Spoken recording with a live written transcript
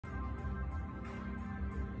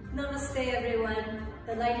Namaste everyone.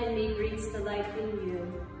 The light in me greets the light in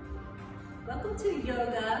you. Welcome to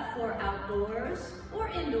yoga for outdoors or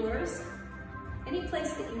indoors. Any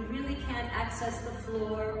place that you really can't access the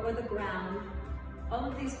floor or the ground. All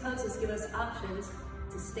of these poses give us options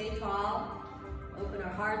to stay tall, open our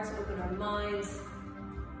hearts, open our minds,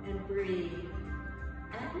 and breathe.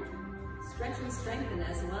 And stretch and strengthen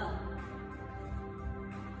as well.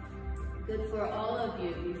 Good for all of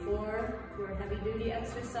you before your heavy-duty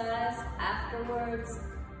exercise, afterwards,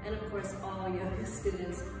 and of course all yoga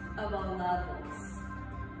students of all levels.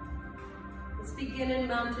 Let's begin in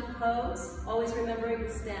mountain pose. Always remembering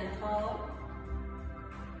to stand tall.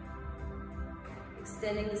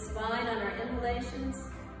 Extending the spine on our inhalations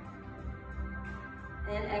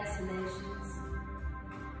and exhalations.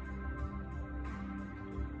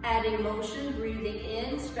 Adding motion, breathing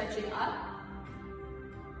in, stretching up.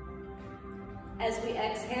 As we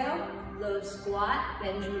exhale, low squat,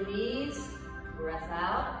 bend your knees, breath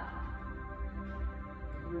out.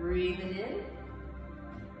 Breathing in.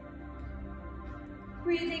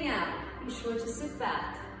 Breathing out, be sure to sit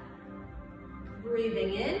back.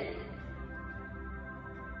 Breathing in.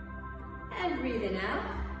 And breathing out.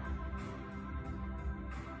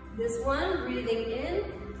 This one, breathing in.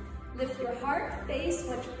 Lift your heart, face,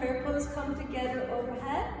 watch prayer pose come together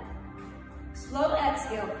overhead. Slow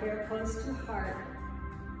exhale, prayer pose to heart.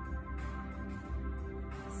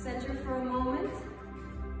 Center for a moment.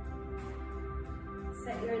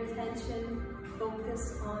 Set your intention,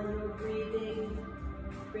 focus on your breathing.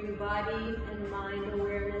 Bring body and mind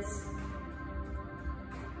awareness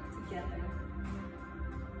together.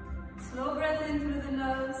 Slow breath in through the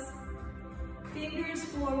nose. Fingers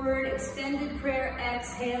forward, extended prayer,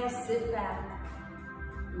 exhale, sit back.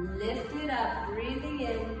 Lift it up, breathing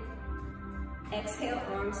in. Exhale,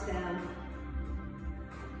 arms down.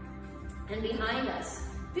 And behind us,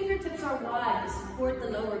 fingertips are wide to support the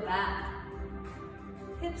lower back.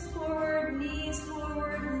 Hips forward, knees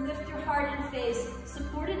forward, lift your heart and face.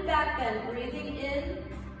 Supported back bend, breathing in.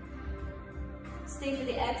 Stay for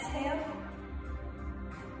the exhale.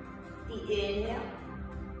 The inhale.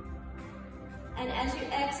 And as you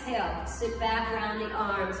exhale, sit back, round the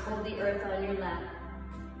arms, hold the earth on your lap.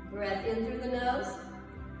 Breath in through the nose.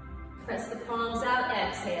 Press the palms out,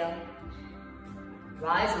 exhale.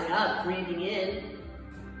 Rising up, breathing in.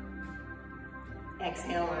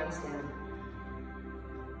 Exhale, arms down.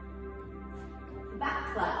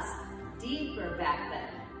 Back clasp, deeper back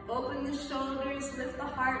bend. Open the shoulders, lift the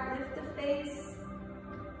heart, lift the face.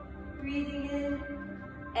 Breathing in.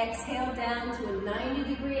 Exhale down to a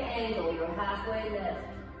 90-degree angle, your halfway lift.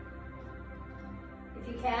 If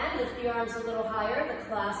you can, lift the arms a little higher, the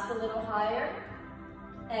clasp a little higher.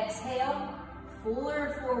 Exhale,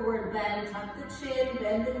 fuller forward bend, tuck the chin,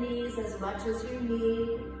 bend the knees as much as you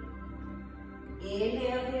need.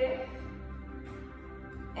 Inhale here.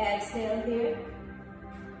 Exhale here.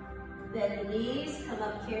 Bend the knees, come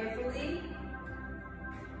up carefully.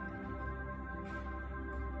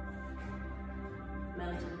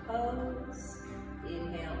 Mountain pose.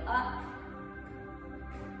 Inhale up.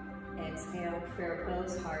 Exhale, prayer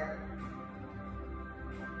pose, heart.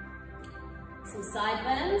 Some side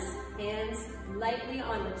bends, hands lightly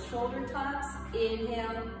on the shoulder tops.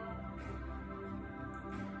 Inhale.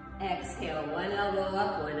 Exhale, one elbow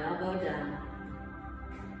up, one elbow down.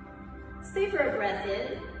 Stay for a breath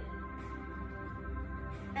in.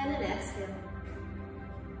 And an exhale.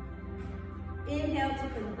 Inhale to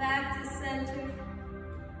come back to center.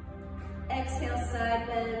 Exhale, side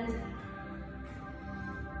bend.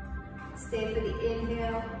 Stay for the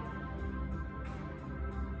inhale.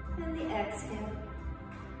 And the exhale.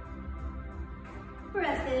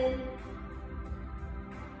 Breath in.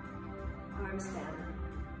 Arms down.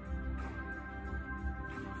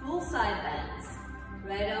 Full side bends.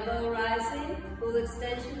 Right elbow rising. Full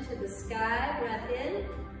extension to the sky. Breath in.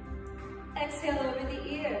 Exhale over the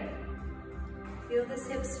ear. Feel this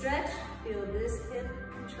hip stretch. Feel this hip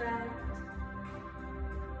contract.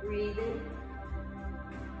 Breathing.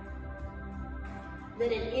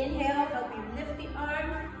 Let an inhale help you lift the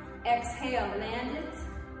arm. Exhale, land it.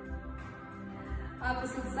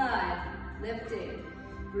 Opposite side, lifting.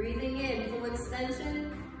 Breathing in, full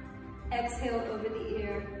extension. Exhale over the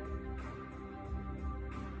ear.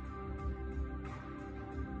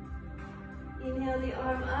 Inhale the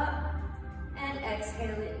arm up and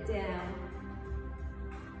exhale it down.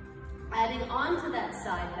 Adding on to that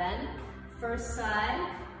side bend. First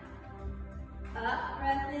side, up,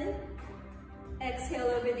 breath in. Exhale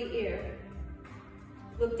over the ear.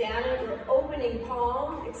 Look down at your opening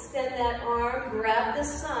palm, extend that arm, grab the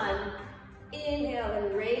sun. Inhale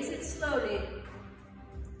and raise it slowly.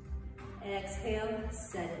 exhale,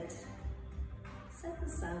 set it. Set the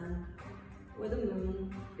sun or the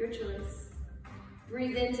moon, your choice.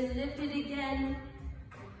 Breathe in to lift it again.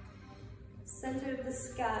 Center of the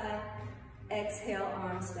sky. Exhale,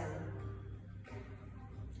 arms down.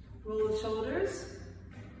 Roll the shoulders.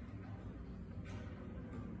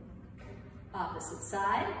 Opposite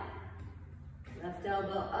side. Left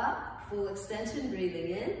elbow up, full extension,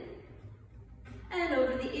 breathing in. And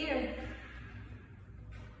over the ear.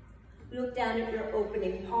 Look down at your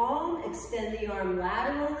opening palm, extend the arm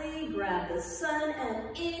laterally, grab the sun,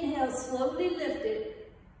 and inhale, slowly lift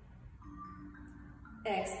it.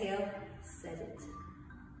 Exhale, set it.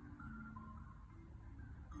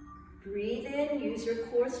 Breathe in, use your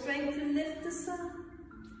core strength to lift the sun.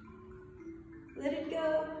 Let it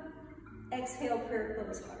go. Exhale, prayer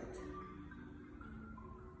pose heart.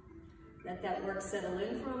 Let that work settle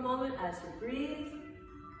in for a moment as you breathe.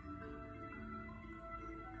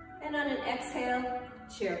 And on an exhale,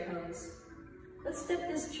 chair pose. Let's step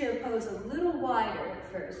this chair pose a little wider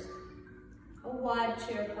at first. A wide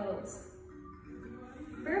chair pose.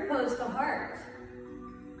 Prayer pose to heart.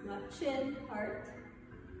 Not chin, heart.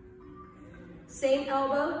 Same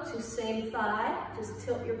elbow to same thigh. Just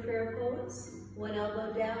tilt your prayer pose. One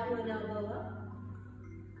elbow down, one elbow up.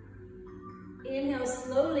 Inhale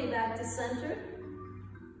slowly back to center.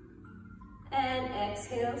 And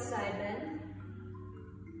exhale, side bend.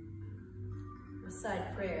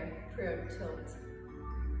 Side prayer, prayer tilt.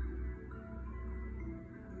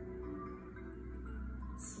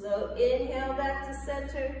 Slow inhale back to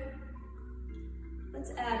center.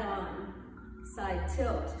 Let's add on side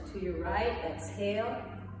tilt to your right. Exhale,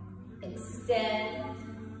 extend,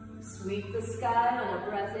 sweep the sky on a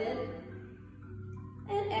breath in.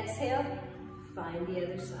 And exhale, find the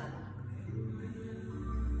other side.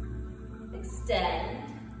 Extend,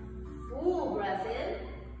 full breath in.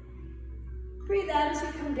 Breathe out as you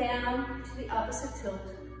come down to the opposite tilt.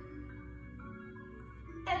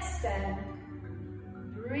 Extend,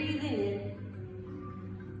 breathing in,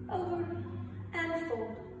 over and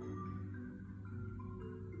fold.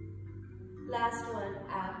 Last one,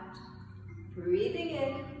 out. Breathing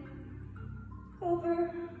in,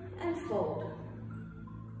 over and fold.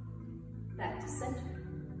 Back to center.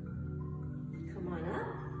 Come on up.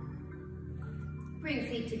 Bring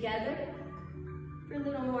feet together for a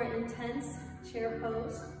little more intense chair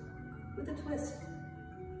pose with a twist.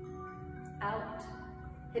 Out,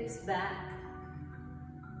 hips back.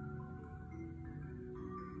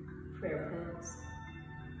 Prayer pose.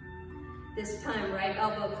 This time, right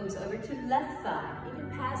elbow comes over to left thigh, even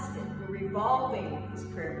past it. We're revolving this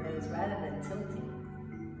prayer pose rather than tilting.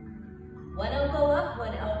 One elbow up,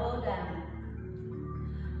 one elbow down.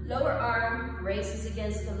 Lower arm braces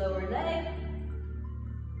against the lower leg.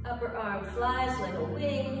 Upper arm flies like a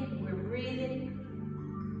wing. We're breathing.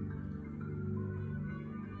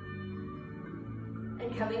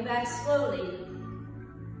 And coming back slowly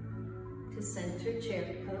to center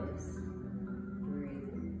chair pose.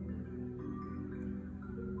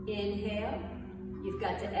 Inhale. You've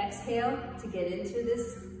got to exhale to get into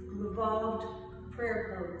this revolved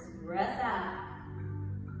prayer pose. Breath out.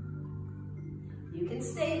 You can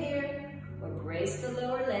stay here or brace the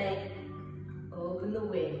lower leg. Open the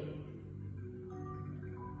wing.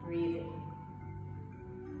 Breathing.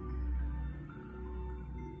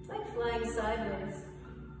 It's like flying sideways.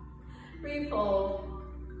 Refold.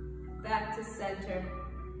 Back to center.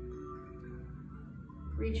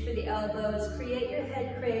 Reach for the elbows, create your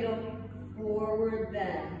head cradle, forward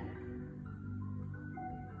bend.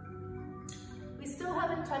 We still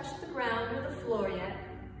haven't touched the ground or the floor yet.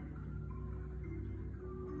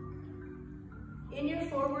 In your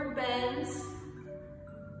forward bends,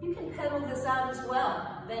 you can pedal this out as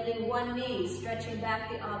well, bending one knee, stretching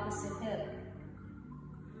back the opposite hip.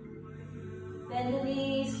 Bend the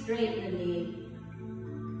knee, straighten the knee.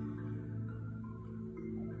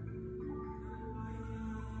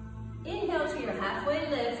 Inhale to your halfway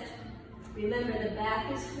lift. Remember, the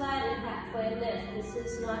back is flat and halfway lift. This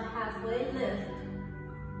is not halfway lift.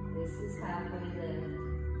 This is halfway lift.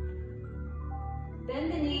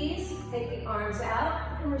 Bend the knees, take the arms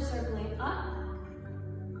out, and we're circling up.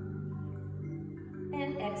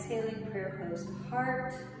 And exhaling, prayer pose to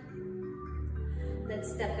heart. Let's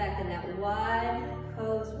step back in that wide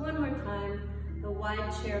pose one more time. The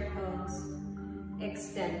wide chair pose,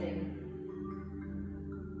 extending.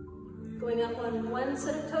 Going up on one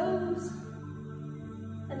set of toes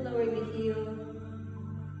and lowering the heel.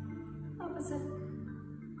 Opposite.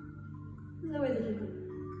 Lower the heel.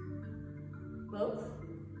 Both.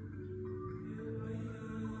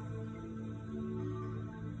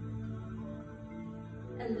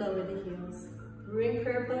 and lower the heels. Bring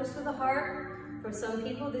prayer pose to the heart. For some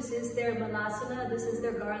people, this is their malasana, this is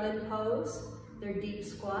their garland pose, their deep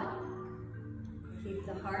squat. Keep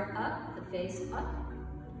the heart up, the face up.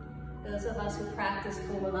 Those of us who practice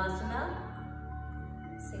full malasana,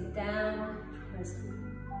 sink down, press the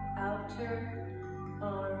outer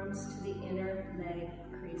arms to the inner leg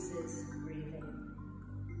creases, breathing.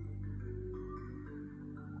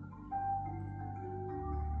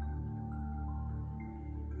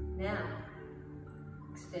 Now,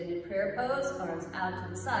 extended prayer pose, arms out to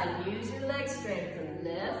the side. Use your leg strength and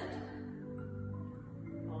lift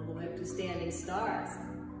all the way up to standing stars.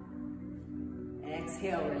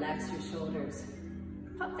 Exhale, relax your shoulders.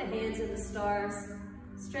 Pop the hands in the stars.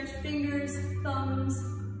 Stretch fingers, thumbs,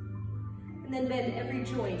 and then bend every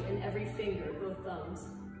joint and every finger, both thumbs.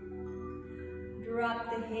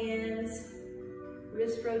 Drop the hands,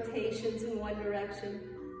 wrist rotations in one direction.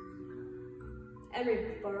 And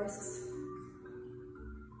reverse.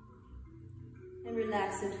 And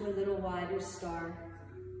relax into a little wider star.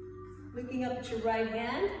 Looking up at your right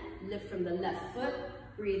hand, lift from the left foot.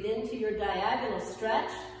 Breathe into your diagonal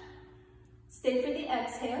stretch. Stay for the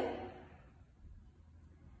exhale.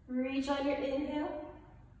 Reach on your inhale.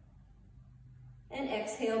 And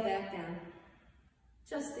exhale back down.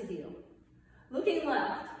 Just the heel. Looking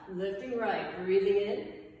left, lifting right, breathing in.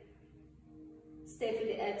 Stay for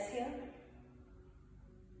the exhale.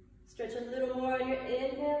 Stretch a little more on your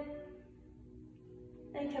inhale.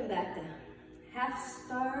 And come back down. Half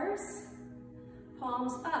stars,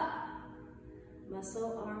 palms up.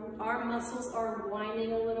 Arm muscles are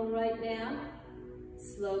winding a little right now.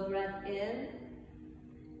 Slow breath in.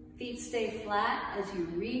 Feet stay flat as you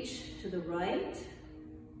reach to the right.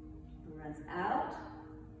 Breath out.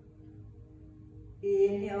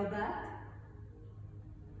 Inhale back.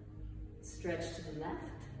 Stretch to the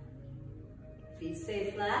left. Feet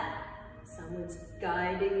stay flat. Someone's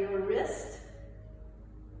guiding your wrist.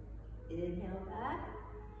 Inhale back.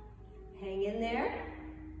 Hang in there.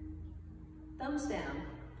 Thumbs down,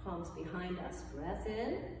 palms behind us. Breath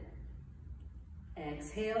in.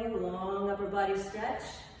 Exhale, long upper body stretch.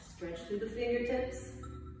 Stretch through the fingertips.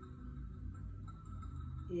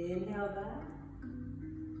 Inhale back.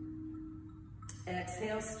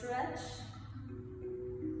 Exhale, stretch.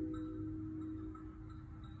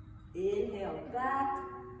 Inhale back.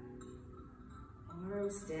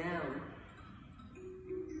 Arms down.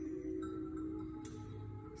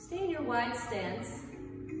 Stay in your wide stance.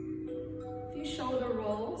 A few shoulder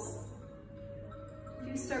rolls. A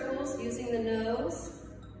few circles using the nose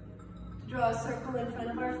to draw a circle in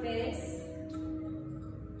front of our face.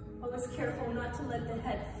 Always careful not to let the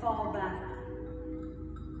head fall back.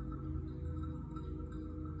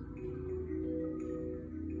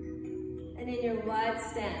 And in your wide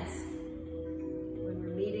stance, when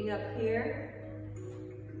we're meeting up here,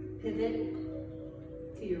 pivot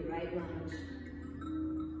to your right lunge.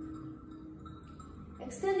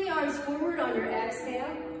 Extend the arms forward on your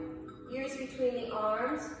exhale, ears between the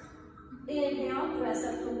arms. Inhale, press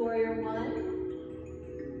up to warrior one.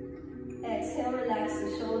 Exhale, relax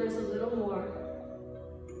the shoulders a little more.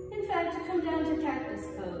 In fact, come down to cactus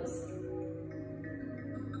pose.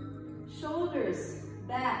 Shoulders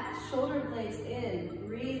back, shoulder blades in,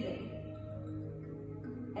 breathing.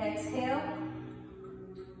 Exhale,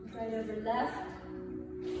 right over left.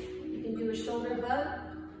 You can do a shoulder hug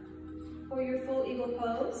or your full eagle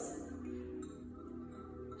pose.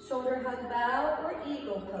 Shoulder hug bow or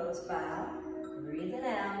eagle pose bow. Breathing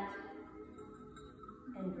out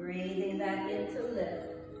and breathing back into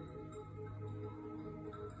lift.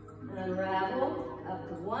 Unravel up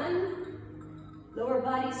to one. Lower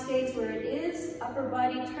body stays where it is. Upper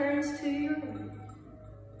body turns to your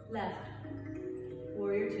left.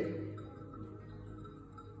 Warrior two.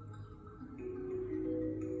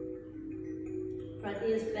 Front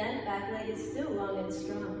knee is bent, back leg is still long and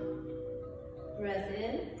strong. Breath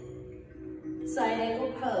in. Side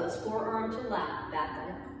angle pose, forearm to lap. Back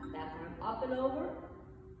arm up and over.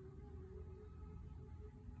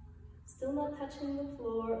 Still not touching the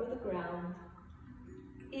floor or the ground.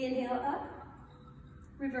 Inhale up.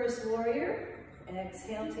 Reverse warrior.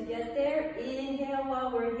 Exhale to get there. Inhale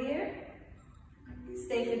while we're here.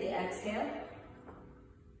 Stay for the exhale.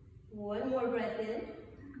 One more breath in.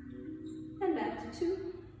 And back to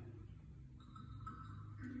two.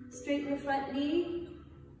 Straighten the front knee.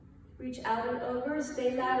 Reach out and over.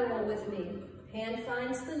 Stay lateral with me. Hand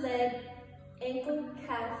finds the leg. Ankle,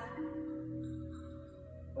 calf,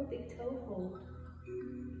 or big toe hold.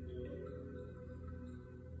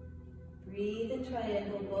 Breathe in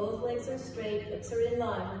triangle. Both legs are straight. Hips are in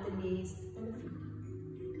line with the knees and the feet.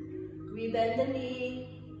 Rebend the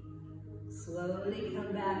knee. Slowly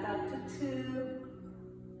come back up to 2.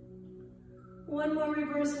 One more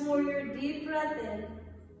reverse warrior, deep breath in.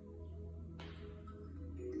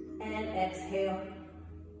 And exhale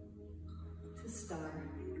to star.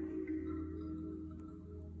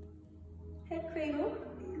 Head cradle,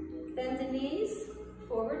 bend the knees,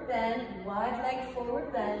 forward bend, wide leg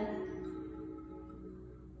forward bend.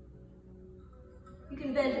 You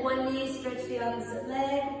can bend one knee, stretch the opposite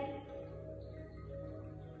leg.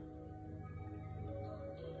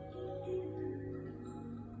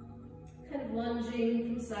 Kind of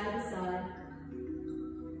lunging from side to side.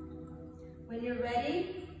 When you're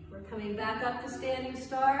ready, we're coming back up to standing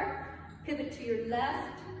star. Pivot to your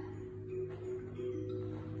left.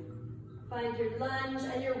 Find your lunge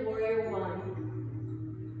and your warrior 1.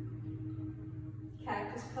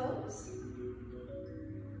 Cactus pose.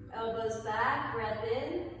 Elbows back, breath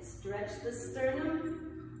in, stretch the sternum.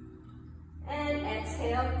 And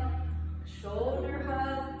exhale, shoulder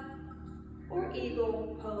hug or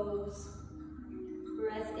eagle pose.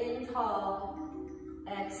 Breath in tall.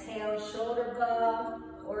 Exhale, shoulder bow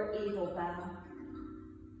or eagle bow.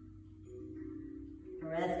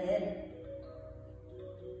 Breath in.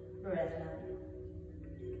 Breath out.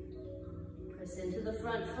 Press into the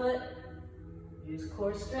front foot. Use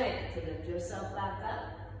core strength to lift yourself back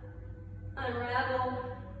up. Unravel.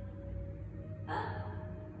 Up.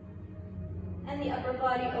 And the upper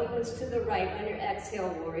body opens to the right on your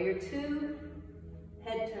exhale, warrior 2.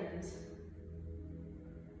 Head turns.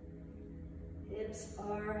 Hips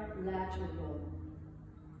are lateral.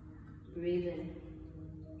 Breathe in.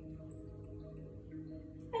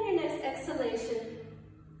 And your next exhalation,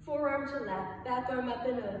 forearm to lap, back arm up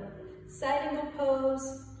and over. Side angle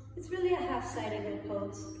pose. It's really a half side angle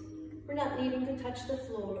pose. We're not needing to touch the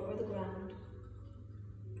floor or the ground.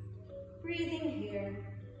 Breathing here.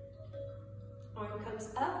 Arm comes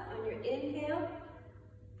up on your inhale.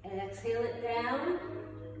 Exhale it down.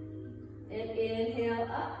 And inhale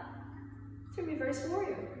up to reverse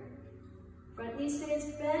warrior. Front knee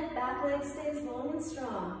stays bent, back leg stays long and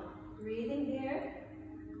strong. Breathing here.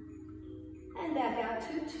 And back out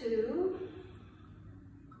to 2.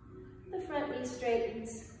 The front knee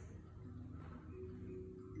straightens.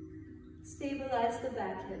 Stabilize the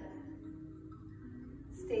back hip.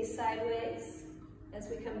 Stay sideways as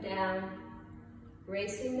we come down,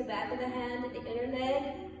 bracing the back of the hand at the inner leg,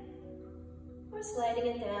 or sliding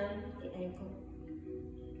it down the ankle.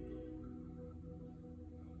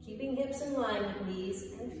 Keeping hips in line with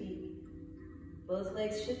knees and feet. Both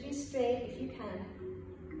legs should be straight if you can.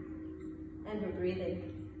 And we're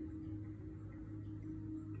breathing.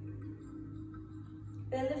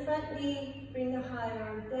 Bend the front knee, bring the high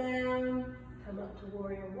arm down, come up to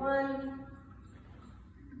warrior 1.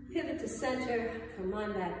 Pivot to center, come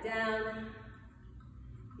on back down.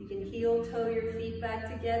 You can heel toe your feet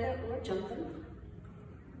back together or jump them.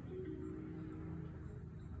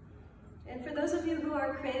 And for those of you who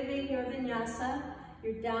are craving your vinyasa,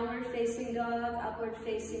 your downward facing dog, upward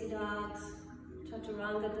facing dogs,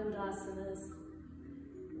 chaturanga dandasanas.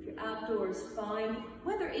 If you're outdoors, find,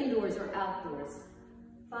 whether indoors or outdoors,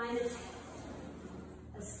 find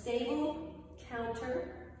a stable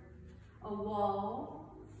counter, a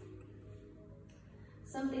wall,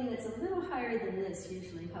 something that's a little higher than this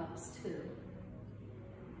usually helps too.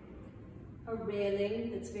 A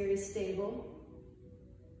railing that's very stable.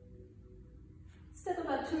 Step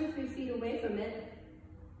about 2 or 3 feet away from it.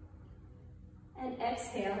 And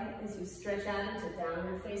exhale as you stretch out into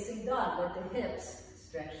downward facing dog. Let the hips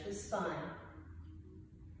stretch the spine.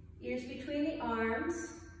 Ears between the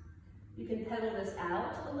arms. You can pedal this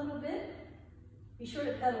out a little bit. Be sure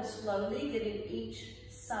to pedal slowly, giving each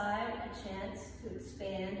side a chance to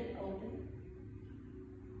expand and open.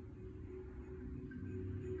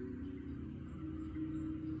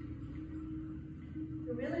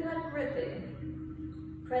 You're really not gripping.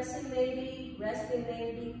 Pressing maybe, resting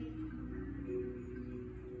maybe.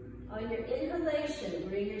 On your inhalation,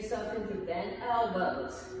 bring yourself into bent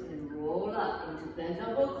elbows and roll up into bent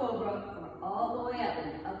elbow cobra or all the way up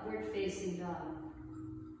into upward facing dog.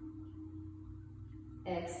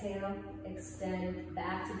 Exhale, extend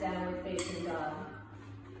back to downward facing dog.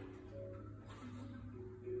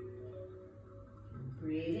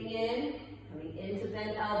 Breathing in, coming into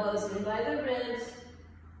bent elbows in by the ribs.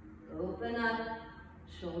 Open up,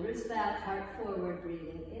 shoulders back, heart forward,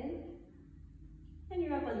 breathing in. And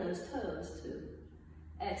you're up on those toes too.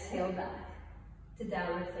 Exhale back to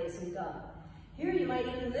downward facing dog. Here you might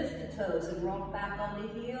even lift the toes and rock back on the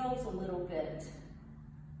heels a little bit.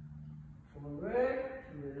 Forward,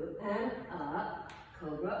 through and up.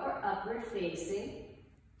 Cobra or upward facing.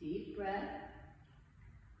 Deep breath.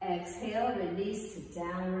 Exhale, release to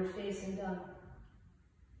downward facing dog.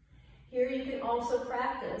 Here you can also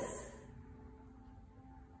practice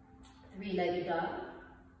three-legged dog.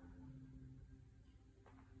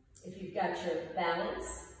 If you've got your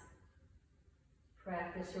balance,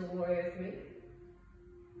 practice your warrior three.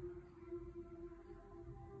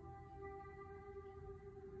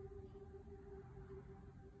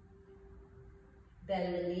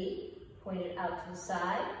 Bend the knee, point it out to the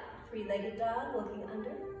side. Three-legged dog, looking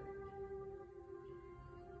under.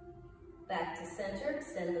 Back to center,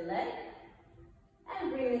 extend the leg.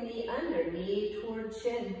 And bring the knee under, knee toward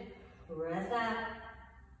chin. Breath out.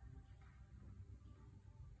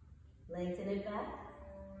 Lengthen it back.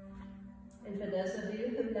 And for those of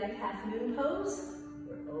you who like half moon pose,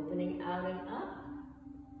 we're opening out and up.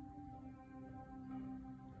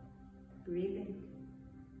 Breathing.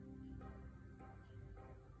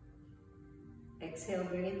 Exhale,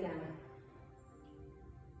 bring it down.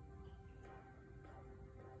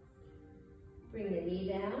 Bring the knee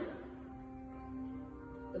down,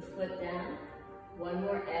 the foot down. One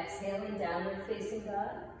more exhale in downward facing dog.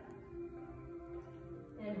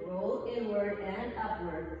 And roll inward and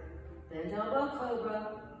upward. Bend elbow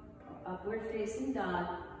cobra, or upward facing dog.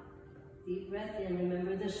 Deep breath in,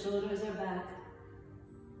 remember the shoulders are back.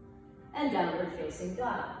 And downward facing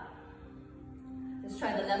dog. Let's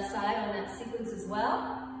try the left side on that sequence as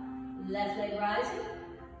well. Left leg rising.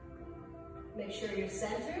 Make sure you're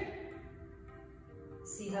centered.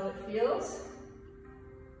 See how it feels.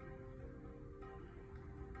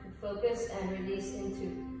 And focus and release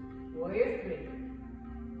into warrior three.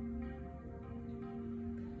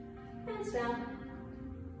 Hands down.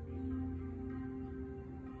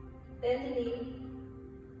 Bend the knee.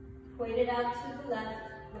 Point it out to the left.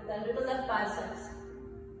 Look under the left biceps.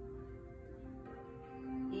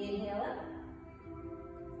 Inhale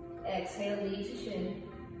up. Exhale, knee to chin.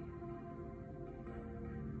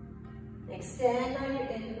 Extend on your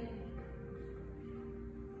inhale.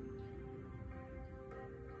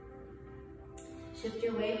 Shift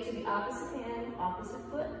your weight to the opposite hand, opposite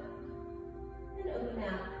foot, and open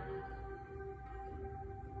out.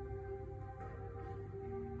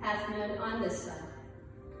 Half moon on this side.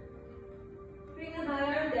 Bring the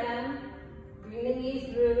high arm down. Bring the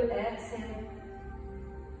knee through. Exhale.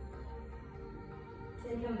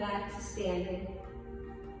 And come back to standing.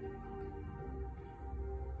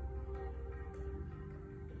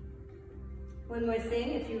 One more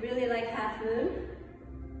thing, if you really like half moon,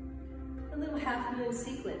 a little half moon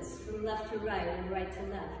sequence from left to right and right to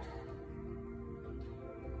left.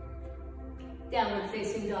 Downward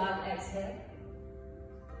facing dog, exhale.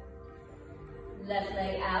 Left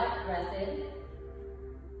leg out, breath in.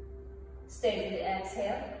 Stay for the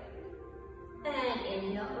exhale. And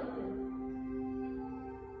inhale, open.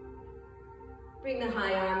 Bring the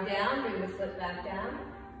high arm down, bring the foot back down.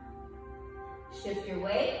 Shift your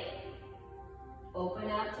weight. Open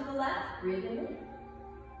out to the left, breathing in.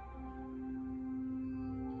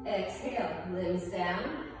 Exhale, limbs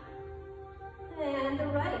down. And the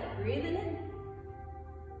right, breathing in.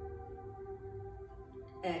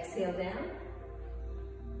 Exhale down.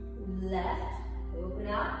 Left, open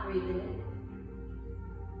out, breathing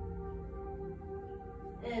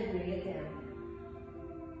in. And bring it down.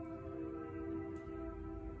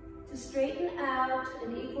 To straighten out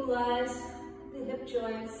and equalize the hip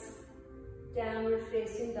joints, downward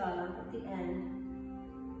facing dog at the end.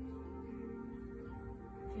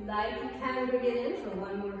 If you like, you can bring it in for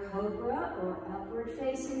one more cobra or upward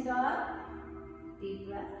facing dog. Deep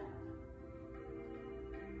breath.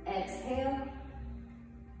 Exhale,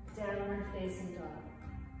 downward facing dog.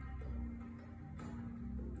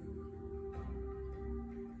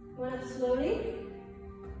 One up slowly.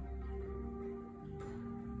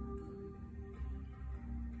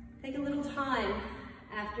 Take a little time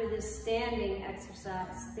after this standing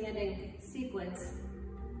exercise, standing sequence.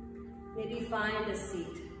 Maybe find a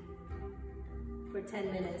seat for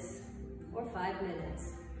 10 minutes or 5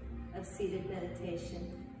 minutes of seated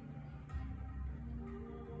meditation.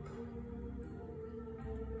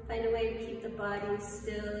 Find a way to keep the body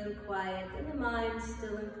still and quiet and the mind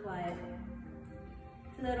still and quiet.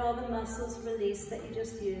 To let all the muscles release that you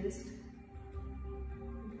just used.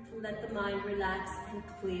 Let the mind relax and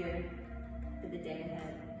clear for the day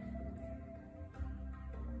ahead.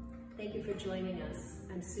 Thank you for joining us.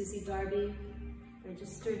 I'm Suzy Darby,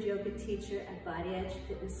 registered yoga teacher at Body Edge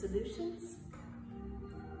Fitness Solutions.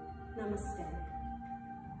 Namaste.